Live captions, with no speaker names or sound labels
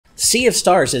Sea of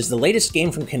Stars is the latest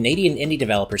game from Canadian indie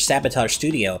developer Sabotage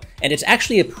Studio, and it's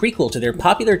actually a prequel to their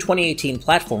popular 2018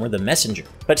 platformer The Messenger.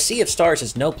 But Sea of Stars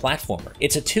is no platformer.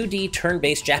 It's a 2D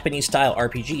turn-based Japanese-style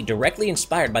RPG directly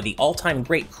inspired by the all-time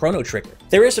great Chrono Trigger.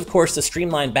 There is, of course, the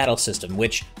streamlined battle system,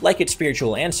 which, like its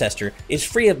spiritual ancestor, is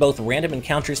free of both random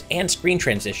encounters and screen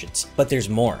transitions. But there's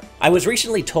more. I was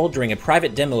recently told during a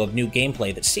private demo of new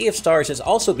gameplay that Sea of Stars is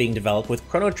also being developed with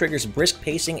Chrono Trigger's brisk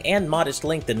pacing and modest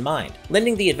length in mind,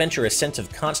 lending the adventure a sense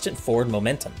of constant forward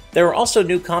momentum. There are also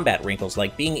new combat wrinkles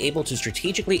like being able to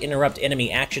strategically interrupt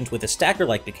enemy actions with a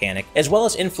stacker-like mechanic, as well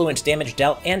as influence damage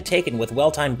dealt and taken with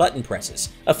well-timed button presses,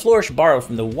 a flourish borrowed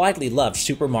from the widely loved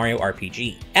Super Mario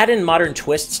RPG. Add in modern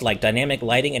twists like dynamic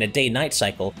lighting and a day-night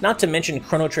cycle, not to mention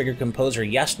Chrono Trigger composer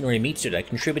Yasunori Mitsuda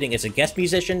contributing as a guest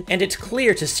musician, and it's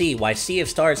clear to see why Sea of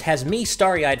Stars has me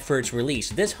starry-eyed for its release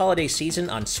this holiday season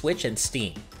on Switch and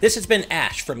Steam. This has been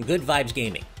Ash from Good Vibes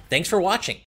Gaming. Thanks for watching!